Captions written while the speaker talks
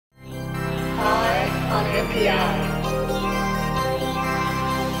NPI.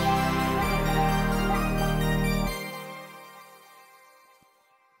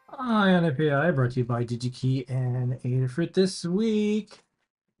 Hi, NPI, brought to you by DigiKey and Adafruit this week.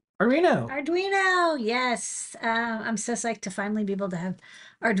 Arduino. Arduino, yes. I'm so psyched to finally be able to have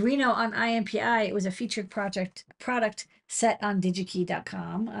Arduino on IMPI. It was a featured product set on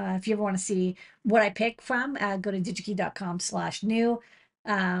digikey.com. If you ever want to see what I pick from, go to digikey.com/new.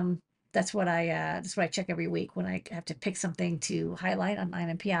 That's what I check every week when I have to pick something to highlight on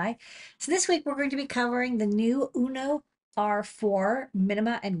IMPI. So this week we're going to be covering the new Uno R4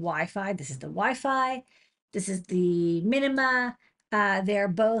 Minima and Wi-Fi. This is the Wi-Fi. This is the Minima. They're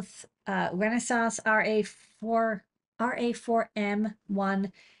both Renaissance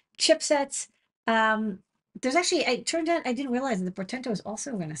RA4M1 chipsets. There's actually, it turned out I didn't realize that the Portento is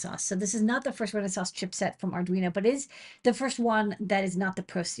also Renaissance. So this is not the first Renaissance chipset from Arduino, but is the first one that is not the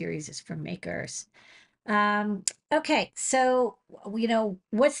Pro Series, is from makers. Okay, so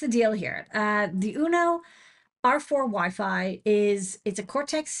what's the deal here? The Uno R4 Wi-Fi it's a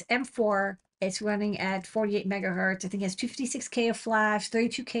Cortex M4. It's running at 48 megahertz. I think it has 256K of flash,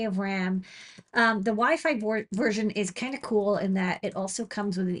 32K of RAM. The Wi-Fi version is kind of cool in that it also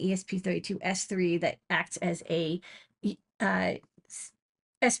comes with an ESP32S3 that acts as a uh,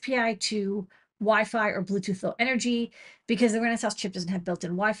 SPI to Wi-Fi or Bluetooth Low Energy, because the Renaissance chip doesn't have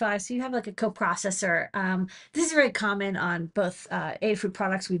built-in Wi-Fi. So you have like a coprocessor. This is very common on both Adafruit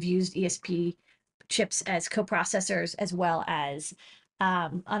products. We've used ESP chips as coprocessors, as well as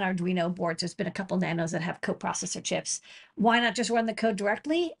on Arduino boards. There's been a couple nanos that have coprocessor chips. Why not just run the code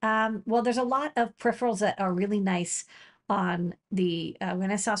directly? Well, there's a lot of peripherals that are really nice on the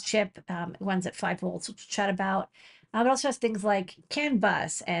Renaissance chip. It runs at 5 volts, which we'll chat about. It also has things like CAN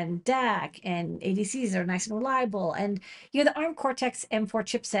bus and DAC and ADCs that are nice and reliable. And the ARM Cortex M4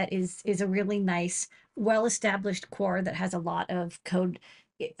 chipset is a really nice, well-established core that has a lot of code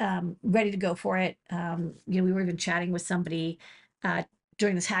ready to go for it. We were even chatting with somebody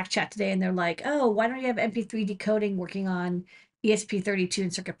during this hack chat today, and they're like, "Oh, why don't you have MP3 decoding working on ESP32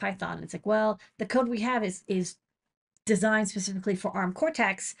 and CircuitPython?" And it's like, well, the code we have is designed specifically for ARM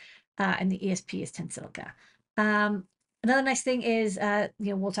Cortex, and the ESP is Tensilica. Another nice thing is,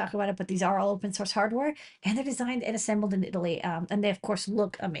 we'll talk about it, but these are all open source hardware, and they're designed and assembled in Italy, and they of course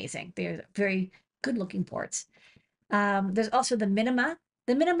look amazing. They're very good looking ports. There's also the Minima.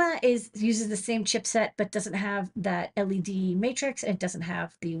 The Minima uses the same chipset, but doesn't have that LED matrix, and it doesn't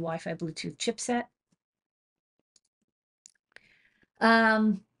have the Wi-Fi Bluetooth chipset.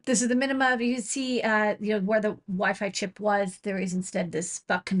 This is the Minima. You can see, where the Wi-Fi chip was, there is instead this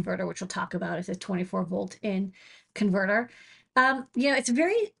buck converter, which we'll talk about. It's a 24 volt in converter. It's a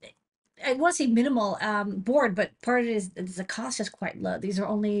very, I want to say minimal board, but part of it is the cost is quite low. These are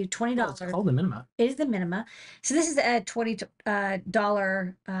only Oh, $20. it's called the Minima. It is the Minima. So this is a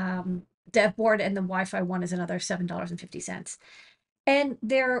 $20 dev board, and the Wi-Fi one is another $7.50. And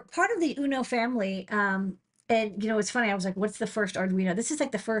they're part of the Uno family. And it's funny, I was like, what's the first Arduino? This is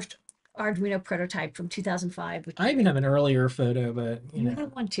like the first Arduino prototype from 2005, which I even have an earlier photo, but you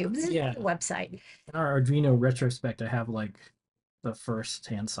have one too. This is yeah. the website. In our Arduino retrospect, I have like the first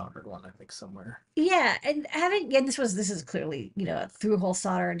hand soldered one, I think, somewhere. Yeah, and this is clearly, a through hole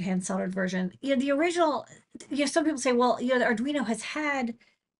soldered, hand soldered version. The original, some people say, well, the Arduino has had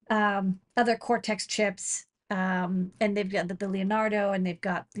other Cortex chips, and they've got the Leonardo, and they've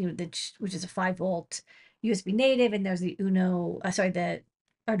got, which is a 5 volt USB native, and there's the the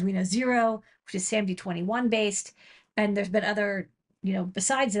Arduino Zero, which is SAMD21 based, and there's been other,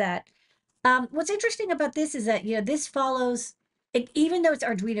 besides that. What's interesting about this is that, this follows it, even though it's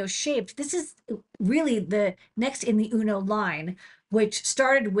Arduino shaped, this is really the next in the Uno line, which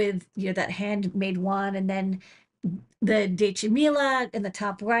started with, that handmade one, and then the Dacia Mila in the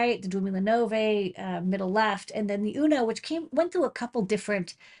top right, the 2009 middle left, and then the Uno, which went through a couple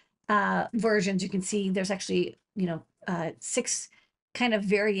different versions. You can see there's actually, 6 kind of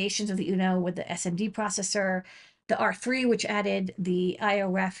variations of the Uno with the SMD processor, the R3, which added the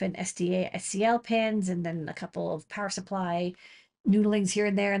IO-REF and SDA SCL pins, and then a couple of power supply noodlings here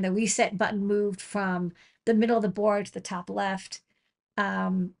and there, and the reset button moved from the middle of the board to the top left.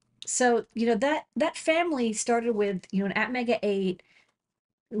 So that family started with an Atmega 8,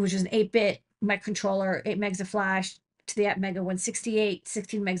 which is an 8-bit microcontroller, 8 megs of flash, to the Atmega 168,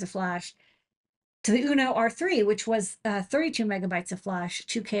 16 megs of flash, to the Uno R3, which was 32 megabytes of flash,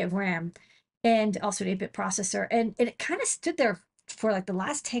 2K of RAM, and also an 8-bit processor. And it kind of stood there for like the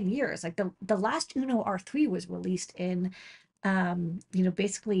last 10 years. Like the last Uno R3 was released in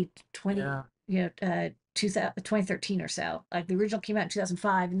basically 20, Yeah. 2013 or so. Like the original came out in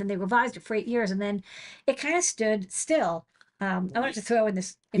 2005, and then they revised it for 8 years, and then it kind of stood still. I wanted to throw in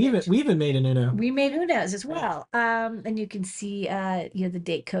this image. We even made an Uno. We made Unos as well. And you can see, the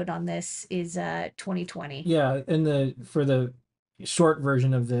date code on this is 2020. Yeah, and the for the short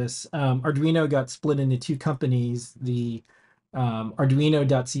version of this, Arduino got split into two companies. The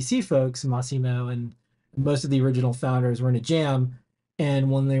Arduino.cc folks, Massimo and most of the original founders, were in a jam.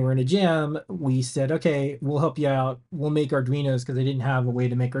 And when they were in a jam, we said, okay, we'll help you out. We'll make Arduinos, because they didn't have a way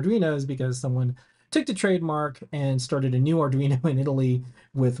to make Arduinos, because someone took the trademark and started a new Arduino in Italy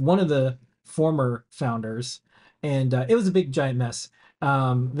with one of the former founders. And it was a big giant mess.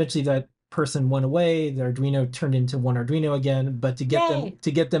 Eventually that person went away. The Arduino turned into one Arduino again, but Yay!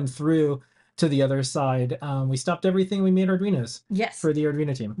 to get them through to the other side, we stopped everything. We made Arduinos Yes. for the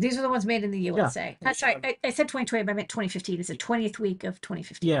Arduino team. These are the ones made in the Yeah. USA. Sorry, I said 2020, but I meant 2015. It's the 20th week of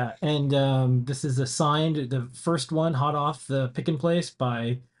 2015. Yeah, and this is the first one, hot off the pick and place,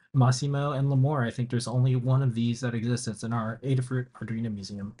 by Massimo and Lamore. I think there's only one of these that exists. It's in our Adafruit Arduino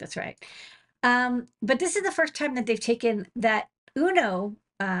Museum. That's right. But this is the first time that they've taken that Uno,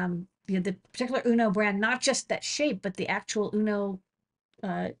 the particular Uno brand, not just that shape, but the actual Uno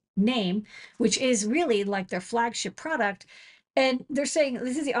name, which is really like their flagship product. And they're saying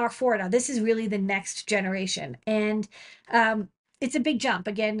this is the R4 now. This is really the next generation. And it's a big jump.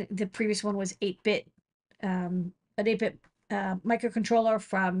 Again, the previous one was 8-bit, an 8-bit microcontroller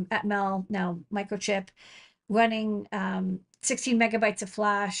from Atmel, now Microchip, running 16 megabytes of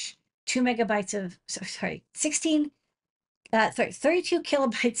flash, 2 megabytes of, 32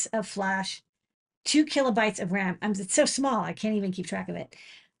 kilobytes of flash, 2 kilobytes of RAM. It's so small, I can't even keep track of it.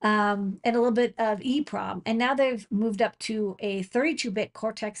 And a little bit of EEPROM. And now they've moved up to a 32-bit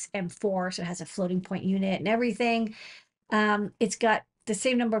Cortex M4, so it has a floating point unit and everything. It's got the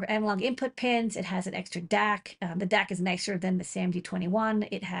same number of analog input pins. It has an extra DAC. The DAC is nicer than the SAMD21.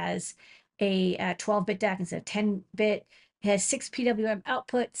 It has a 12-bit DAC instead of 10-bit. It has 6 PWM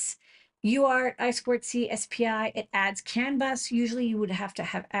outputs, UART, I2C, SPI. It adds CAN bus. Usually you would have to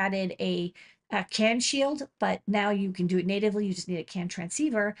have added a CAN shield, but now you can do it natively. You just need a CAN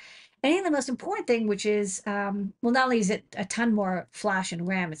transceiver. And I think the most important thing, which is, well, not only is it a ton more flash and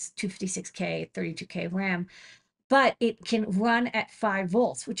RAM, it's 256K, 32K RAM, but it can run at 5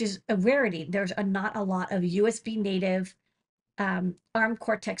 volts, which is a rarity. There's not a lot of USB native ARM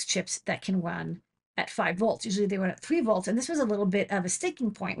Cortex chips that can run at 5 volts. Usually they run at 3 volts. And this was a little bit of a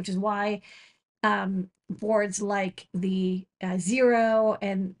sticking point, which is why boards like the Zero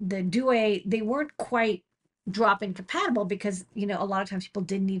and the Due, they weren't quite drop-in compatible, because a lot of times people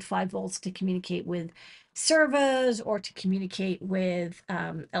did need 5 volts to communicate with servos or to communicate with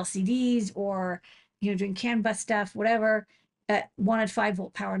LCDs, or doing CAN bus stuff, whatever. Wanted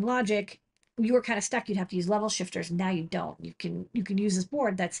 5-volt power and logic. You were kind of stuck. You'd have to use level shifters. Now you don't. You can use this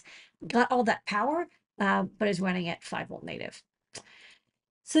board that's got all that power, but is running at 5-volt native.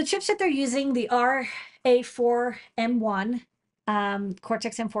 So the chipset they're using, the RA4M1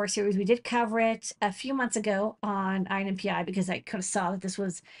 Cortex M4 series, we did cover it a few months ago on NPI, because I kind of saw that this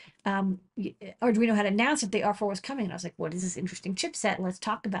was, Arduino had announced that the R4 was coming, and I was like, what is this interesting chipset? Let's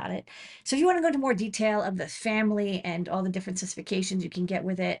talk about it. So if you want to go into more detail of the family and all the different specifications you can get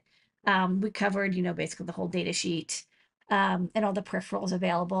with it, we covered, basically the whole data sheet, and all the peripherals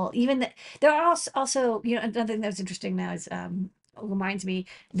available. Even there are also, another thing that's interesting now is, reminds me,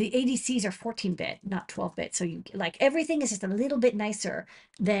 the ADCs are 14-bit, not 12-bit. So you like everything is just a little bit nicer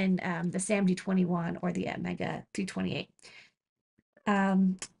than the SAMD21 or the Mega 328.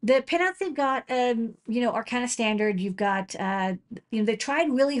 The pinouts they've got, are kind of standard. You've got, they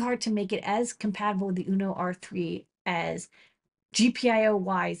tried really hard to make it as compatible with the Uno R3 as GPIO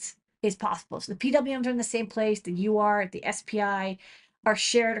wise is possible. So the PWMs are in the same place, the UART, the SPI are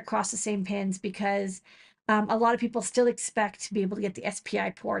shared across the same pins, because a lot of people still expect to be able to get the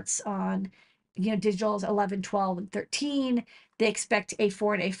SPI ports on, digitals 11, 12, and 13. They expect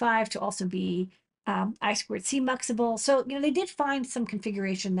A4 and A5 to also be I2C muxable. So, they did find some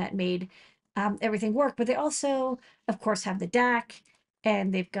configuration that made everything work, but they also, of course, have the DAC,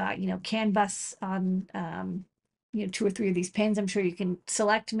 and they've got, CAN bus on, 2 or 3 of these pins. I'm sure you can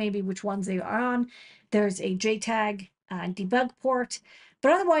select maybe which ones they are on. There's a JTAG debug port,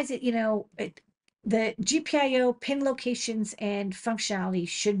 but otherwise, the GPIO pin locations and functionality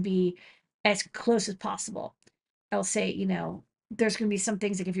should be as close as possible. I'll say, there's going to be some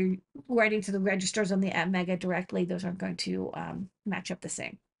things like if you're writing to the registers on the Mega directly, those aren't going to match up the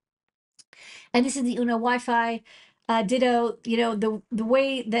same. And this is the Uno Wi-Fi. Ditto, the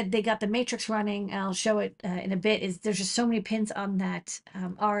way that they got the matrix running, I'll show it in a bit, is there's just so many pins on that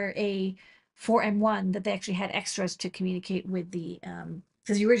RA4 4M1 that they actually had extras to communicate with the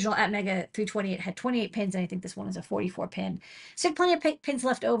because the original Atmega 328 had 28 pins, and I think this one is a 44 pin. So plenty of pins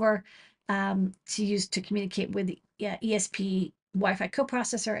left over to use to communicate with the ESP Wi-Fi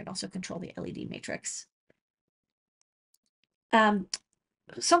coprocessor and also control the LED matrix.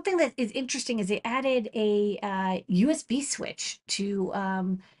 Something that is interesting is they added a USB switch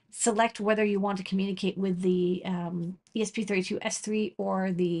to select whether you want to communicate with the ESP32S3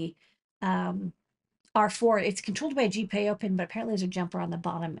 or the R4. It's controlled by a GPIO pin, but apparently there's a jumper on the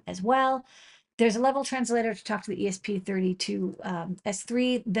bottom as well. There's a level translator to talk to the ESP32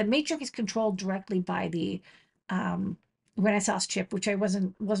 S3. The matrix is controlled directly by the Renaissance chip, which I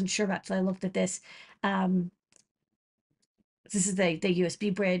wasn't sure about till I looked at this. This is the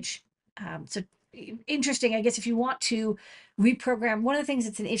USB bridge. So interesting. I guess if you want to reprogram, one of the things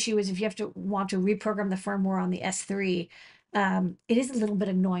that's an issue is if you have to want to reprogram the firmware on the S3, it is a little bit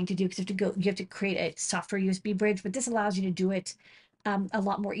annoying to do because you have to create a software USB bridge, but this allows you to do it a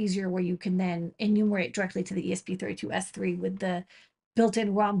lot more easier where you can then enumerate directly to the ESP32S3 with the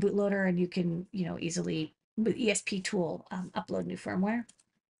built-in ROM bootloader, and you can, easily with ESP tool upload new firmware.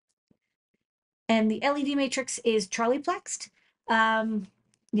 And the LED matrix is Charlie plexed.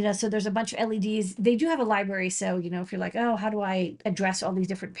 So there's a bunch of LEDs. They do have a library, so if you're like, oh, how do I address all these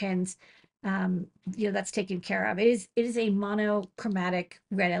different pins? That's taken care of. It is a monochromatic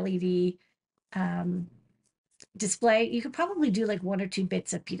red LED display. You could probably do like 1 or 2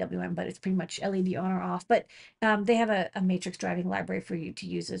 bits of PWM, but it's pretty much LED on or off. But they have a matrix driving library for you to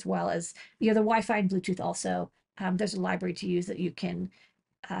use, as well as the Wi-Fi and Bluetooth also. There's a library to use that you can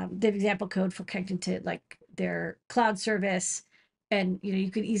the example code for connecting to like their cloud service, and you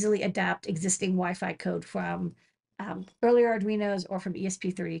could easily adapt existing Wi-Fi code from earlier Arduinos or from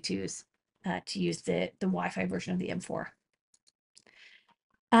ESP32s to use the Wi-Fi version of the M4.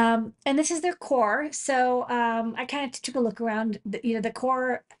 And this is their core. So I kind of took a look around. The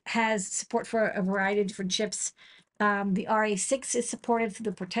core has support for a variety of different chips. The RA6 is supported through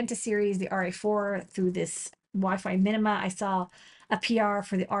the Portenta series, the RA4 through this Wi-Fi Minima. I saw a PR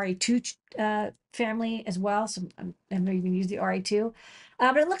for the RA2 family as well. So I've never even used the RA2.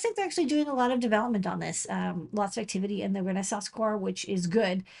 But it looks like they're actually doing a lot of development on this. Lots of activity in the Renaissance core, which is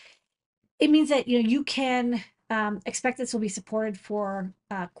good. It means that you can expect this will be supported for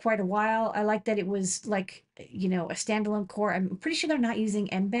quite a while. I like that it was like a standalone core. I'm pretty sure they're not using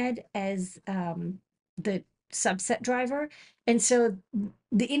embed as the subset driver, and so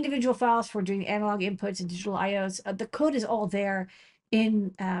the individual files for doing analog inputs and digital IOs, the code is all there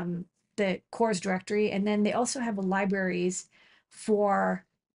in the cores directory, and then they also have libraries for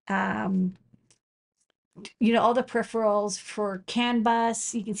all the peripherals for CAN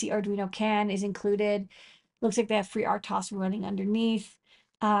bus. You can see Arduino CAN is included. Looks like they have free RTOS running underneath,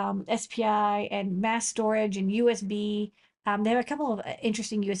 SPI and mass storage and USB. They have a couple of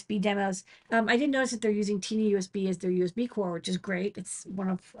interesting USB demos. I did notice that they're using Teeny USB as their USB core, which is great. It's one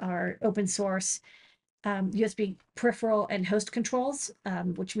of our open source USB peripheral and host controls,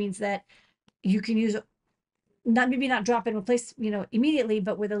 which means that you can use maybe not drop in replace immediately,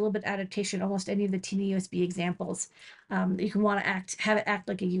 but with a little bit of adaptation, almost any of the Teeny USB examples. You can want to have it act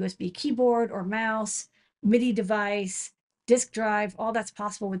like a USB keyboard or mouse, MIDI device, disk drive. All that's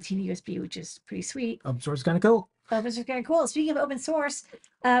possible with Teeny USB, which is pretty sweet. Open source is kind of cool. Open source kind of cool. Speaking of open source,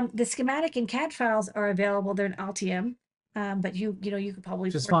 the schematic and CAD files are available. They're in Altium, but you could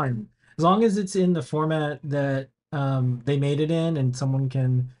probably just fine them. As long as it's in the format that they made it in, and someone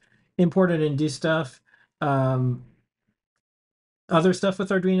can import it and do stuff. Other stuff with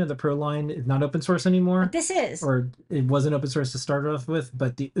Arduino, the Pro line is not open source anymore. But this is, or it wasn't open source to start off with,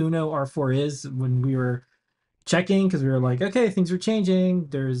 but the Uno R4 is. When we were checking, because we were like, okay, things are changing,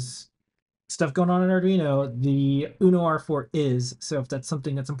 there's stuff going on in Arduino, the Uno R4 is. So if that's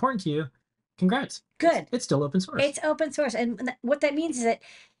something that's important to you, congrats. Good. It's still open source. It's open source. And what that means is that,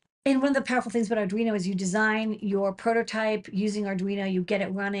 and one of the powerful things about Arduino is you design your prototype using Arduino, you get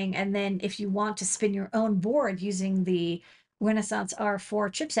it running, and then if you want to spin your own board using the Renaissance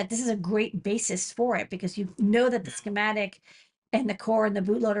R4 chipset, this is a great basis for it, because you know that the schematic and the core and the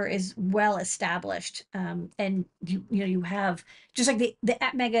bootloader is well established. And you have, just like the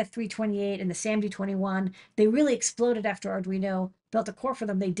Atmega 328 and the SAMD 21, they really exploded after Arduino built a core for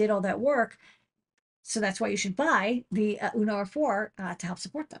them. They did all that work. So that's why you should buy the Uno R4 to help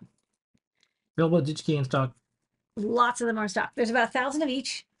support them. Available DigiKey in stock. Lots of them are in stock. There's about 1,000 of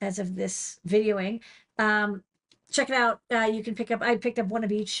each as of this videoing. Check it out. You can pick up, I picked up one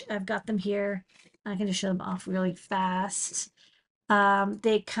of each. I've got them here. I can just show them off really fast.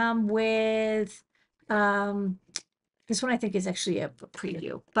 They come with, this one I think is actually a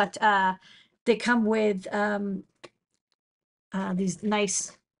preview, but They come with these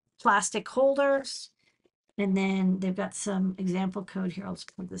nice plastic holders. And then they've got some example code here. I'll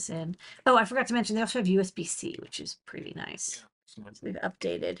just plug this in. Oh, I forgot to mention they also have USB-C, which is pretty nice. So they've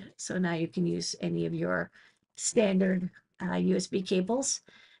updated. So now you can use any of your standard USB cables.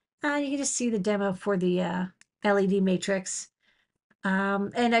 You can just see the demo for the LED matrix.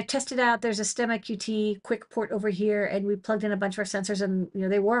 And I've tested out, there's a STEMMA QT quick port over here, and we plugged in a bunch of our sensors, and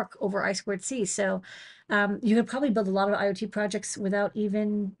they work over I2C. So you could probably build a lot of IoT projects without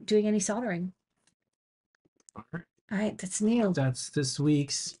even doing any soldering. All right. All right, that's new. That's this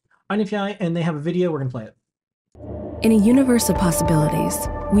week's NPI, and they have a video. We're gonna play it. In a universe of possibilities,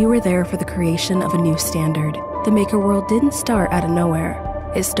 we were there for the creation of a new standard. The maker world didn't start out of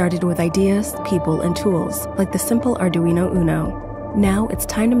nowhere. It started with ideas, people, and tools, like the simple Arduino Uno. Now it's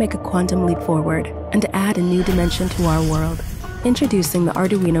time to make a quantum leap forward and to add a new dimension to our world. Introducing the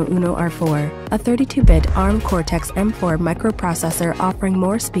Arduino Uno R4, a 32-bit ARM Cortex-M4 microprocessor offering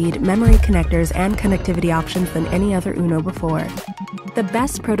more speed, memory connectors, and connectivity options than any other Uno before. The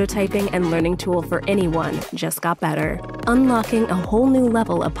best prototyping and learning tool for anyone just got better, unlocking a whole new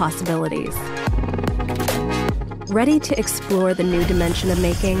level of possibilities. Ready to explore the new dimension of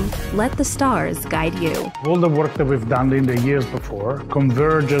making? Let the stars guide you. All the work that we've done in the years before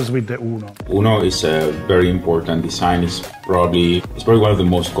converges with the Uno. Uno is a very important design. It's probably one of the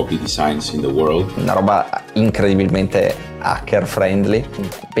most copied designs in the world. Una roba incredibilmente hacker friendly,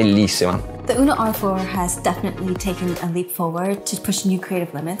 bellissima. The Uno R4 has definitely taken a leap forward to push new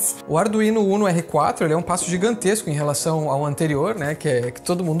creative limits. O Arduino Uno R4 ele é um passo gigantesco em relação ao anterior, né, que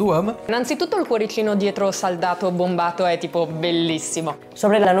todo mundo ama. Innanzitutto il cuoricino dietro saldato bombato è tipo bellissimo.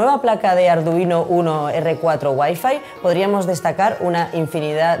 Sobre la nueva placa de Arduino Uno R4 Wi-Fi podríamos destacar una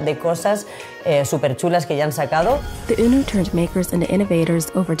infinidad de cosas super chulas que ya han sacado. The Uno turned makers into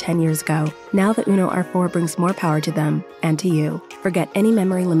innovators over 10 years ago. Now the Uno R4 brings more power to them and to you. Forget any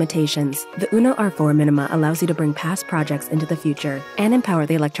memory limitations. The Uno R4 Minima allows you to bring past projects into the future and empower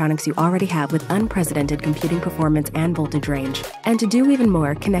the electronics you already have with unprecedented computing performance and voltage range. And to do even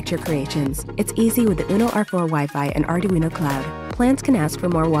more, connect your creations. It's easy with the Uno R4 Wi-Fi and Arduino Cloud. Plants can ask for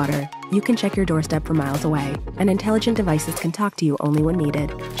more water. You can check your doorstep from miles away, and intelligent devices can talk to you only when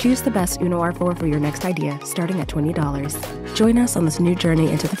needed. Choose the best Uno R4 for your next idea, starting at $20. Join us on this new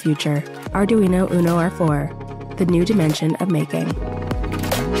journey into the future. Arduino Uno R4, the new dimension of making.